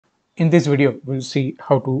In this video, we'll see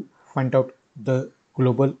how to find out the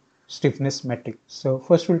global stiffness matrix. So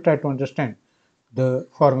first we'll try to understand the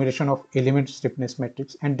formulation of element stiffness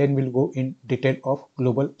matrix, and then we'll go in detail of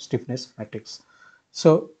global stiffness matrix.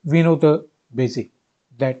 So we know the basic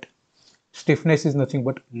that stiffness is nothing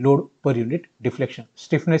but load per unit deflection.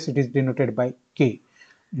 Stiffness, it is denoted by K.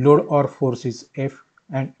 Load or force is F,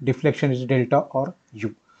 and deflection is delta or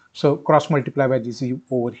U. So cross multiply by this U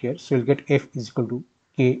over here. So you'll get F is equal to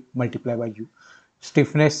K multiplied by U.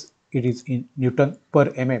 Stiffness, it is in Newton per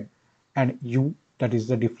mm, and U, that is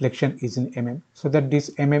the deflection, is in mm. So that this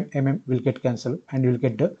mm will get cancelled and you will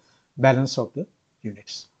get the balance of the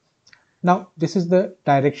units. Now this is the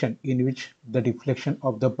direction in which the deflection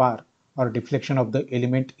of the bar or deflection of the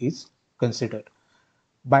element is considered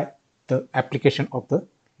by the application of the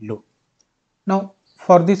load. Now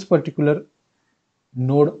for this particular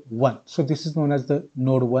node 1, so this is known as the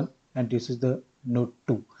node 1 and this is the node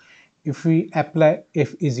 2. If we apply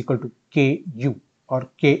F is equal to Ku or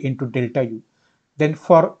K into delta U, then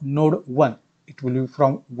for node 1 it will be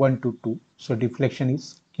from 1 to 2. So deflection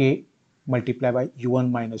is K multiplied by U1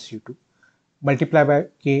 minus U2 multiplied by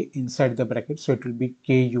K inside the bracket. So it will be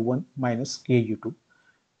KU1 minus KU2.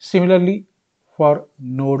 Similarly, for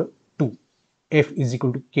node 2, F is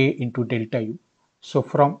equal to K into delta U. So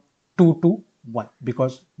from 2 to 1,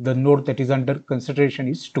 because the node that is under consideration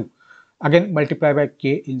is 2. Again multiply by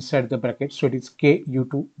K inside the bracket. So it is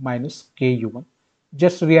KU2 minus KU1.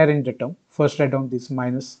 Just rearrange the term. First write down this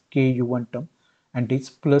minus KU1 term and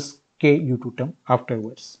this plus KU2 term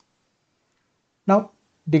afterwards. Now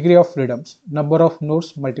degree of freedoms, number of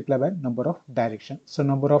nodes multiplied by number of direction. So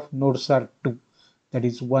number of nodes are 2, that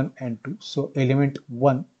is 1 and 2. So element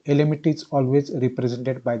 1, element is always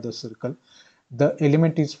represented by the circle. The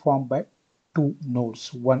element is formed by 2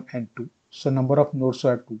 nodes, 1 and 2. So number of nodes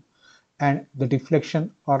are 2, and the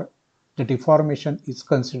deflection or the deformation is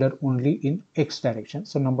considered only in x direction.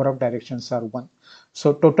 So number of directions are 1.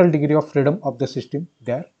 So total degree of freedom of the system,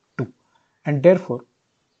 they are 2, and therefore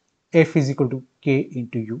F is equal to K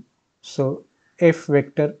into U. So F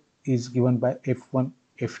vector is given by F1,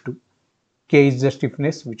 F2. K is the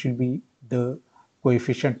stiffness, which will be the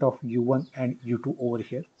coefficient of U1 and U2 over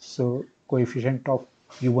here. So coefficient of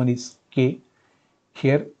U1 is K.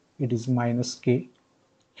 Here it is minus K.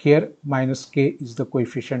 Here minus K is the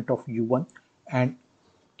coefficient of U1 and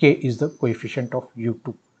K is the coefficient of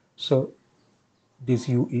U2. So this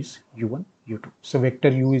U is U1, U2. So vector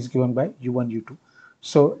U is given by U1, U2.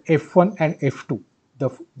 So F1 and F2,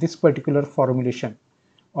 this particular formulation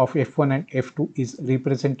of F1 and F2 is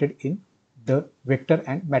represented in the vector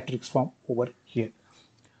and matrix form over here.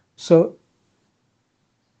 So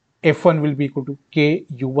F1 will be equal to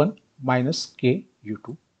KU1 minus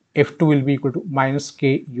KU2. F2 will be equal to minus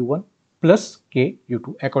KU1 plus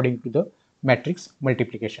KU2 according to the matrix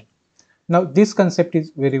multiplication. Now this concept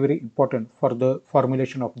is very, very important for the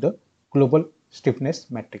formulation of the global stiffness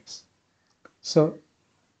matrix. So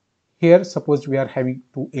here suppose we are having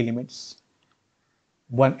two elements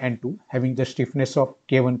 1 and 2 having the stiffness of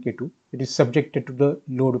K1, K2. It is subjected to the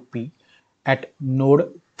load P at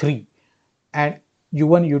node 3, and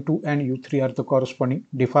U1, U2 and U3 are the corresponding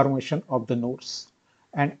deformation of the nodes,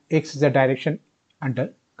 and X is the direction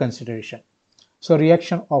under consideration. So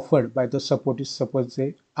reaction offered by the support is suppose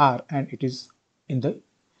say R and it is in the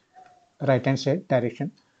right hand side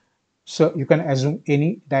direction. So you can assume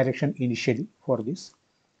any direction initially for this.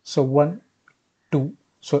 So 1, 2.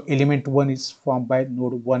 So element 1 is formed by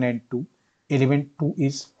node 1 and 2. Element 2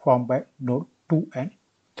 is formed by node 2 and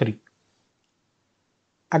 3.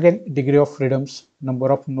 Again degree of freedoms,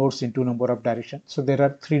 number of nodes into number of directions. So there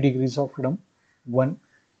are 3 degrees of freedom, 1,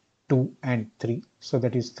 2 and 3. So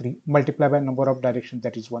that is 3 multiplied by number of directions,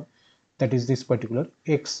 that is 1. That is this particular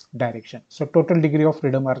x direction. So total degree of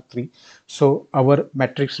freedom are 3. So our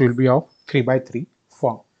matrix will be of 3 by 3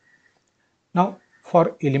 form. Now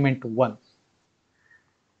for element 1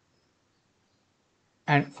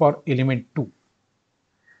 and for element 2,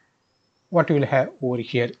 what you will have over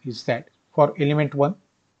here is that for element 1,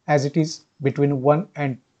 as it is between 1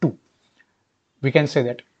 and 2, we can say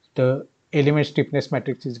that the element stiffness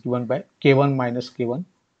matrix is given by K1 minus K1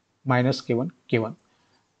 minus K1 K1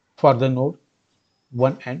 for the node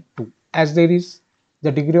 1 and 2. As there is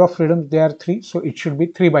the degree of freedom, they are 3, so it should be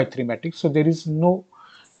 3 by 3 matrix. So there is no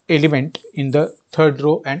element in the third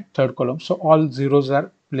row and third column. So all zeros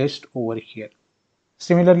are placed over here.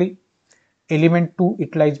 Similarly, element 2,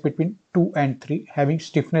 it lies between 2 and 3 having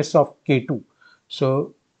stiffness of K2.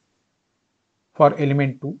 So for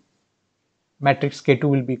element 2, matrix K2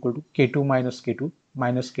 will be equal to K2 minus K2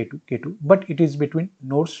 minus K2 K2, but it is between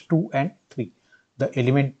nodes 2 and 3. the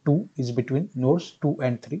element 2 is between nodes 2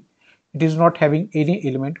 and 3. It is not having any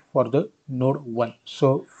element for the node 1.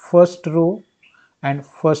 So first row and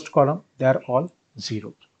first column, they are all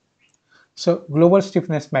 0. So global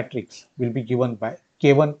stiffness matrix will be given by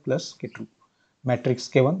K1 plus K2. Matrix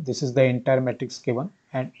K1, this is the entire matrix K1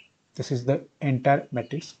 and this is the entire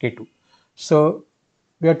matrix K2. So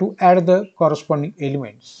we have to add the corresponding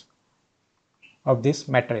elements of these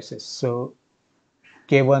matrices. So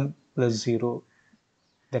K1 plus 0,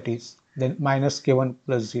 that is then minus K1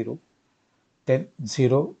 plus 0, then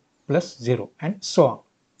 0 plus 0 and so on.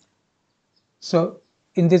 So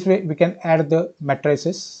in this way we can add the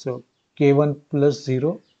matrices. So K1 plus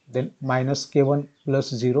 0, then minus K1 plus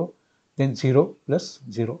 0, then 0 plus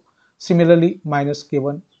 0. Similarly minus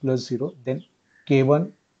K1 plus 0, then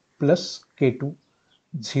K1 plus K2,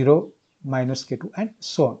 0 minus K2 and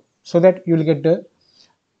so on. So that you will get the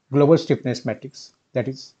global stiffness matrix, that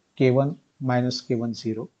is K1 minus K1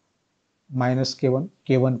 0, minus K1,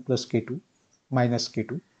 K1 plus K2, minus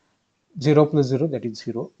K2, 0 plus 0, that is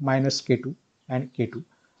 0, minus K2 and K2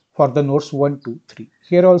 for the nodes 1, 2, 3.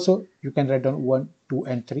 Here also you can write down 1, 2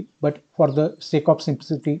 and 3, but for the sake of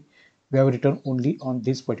simplicity we have written only on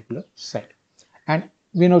this particular side. And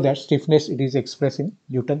we know that stiffness, it is expressed in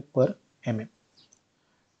Newton per mm.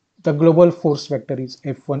 The global force vector is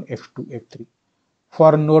F1, F2, F3.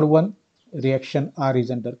 For node 1, reaction R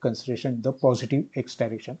is under consideration in the positive x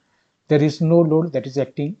direction. There is no load that is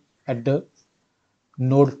acting at the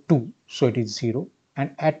node 2, so it is 0,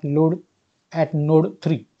 and at node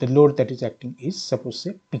 3, the load that is acting is suppose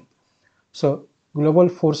say P. So global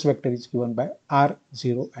force vector is given by R,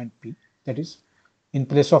 0 and P, that is in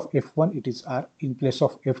place of F1 it is R, in place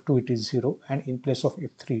of F2 it is 0, and in place of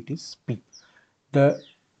F3 it is P. The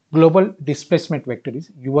global displacement vector is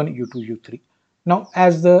U1, U2, U3. Now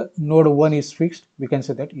as the node 1 is fixed, we can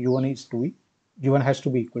say that U1 has to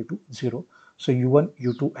be equal to 0. So U1,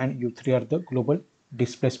 U2 and U3 are the global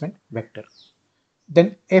displacement vector.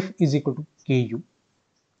 Then F is equal to Ku.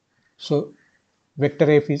 So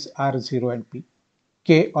vector F is R0 and P.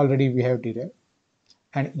 K already we have derived,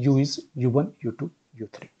 and U is U1, U2,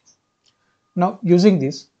 U3. Now using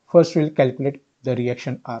this, first we will calculate the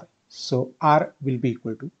reaction R. So R will be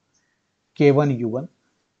equal to K1 U1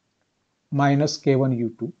 minus K1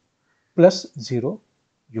 U2 plus 0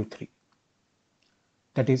 U3.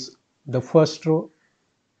 That is the first row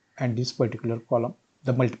and this particular column.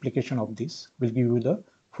 The multiplication of this will give you the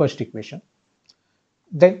first equation.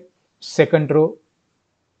 Then second row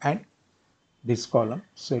and this column.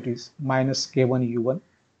 So it is minus K1 U1,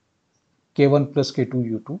 K1 plus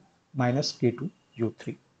K2 U2 minus K2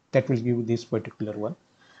 U3. That will give you this particular one,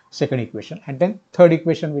 second equation. And then third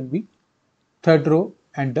equation will be third row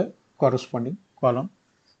and the corresponding column.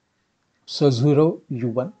 So 0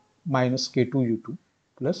 U1 minus K2 U2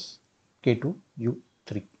 plus K2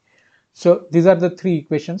 U3. So these are the three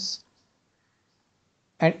equations.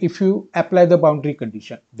 And if you apply the boundary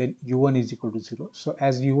condition, then U1 is equal to 0. So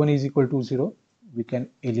as U1 is equal to 0, we can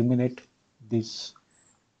eliminate this.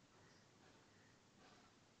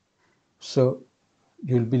 So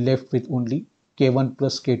you will be left with only K1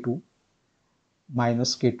 plus K2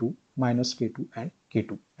 minus K2 minus K2 and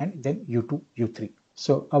K2 and then U2 U3.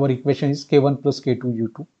 So our equation is K1 plus K2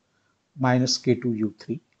 U2 minus K2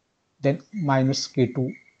 U3, then minus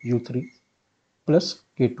K2 U3 plus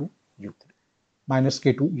K2 U3 minus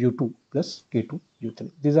K2 U2 plus K2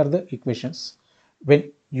 U3. These are the equations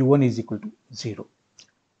when U1 is equal to 0.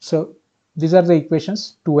 So these are the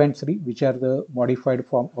equations 2 and 3, which are the modified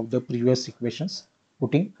form of the previous equations,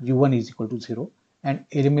 putting U1 is equal to 0 and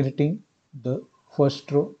eliminating the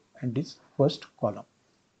first row and this first column.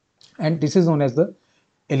 And this is known as the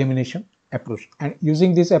elimination approach. And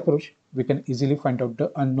using this approach, we can easily find out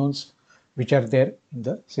the unknowns which are there in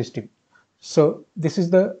the system. So this is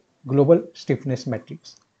the global stiffness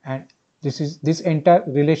matrix, and this entire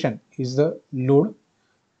relation is the load,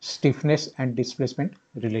 stiffness and displacement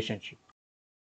relationship.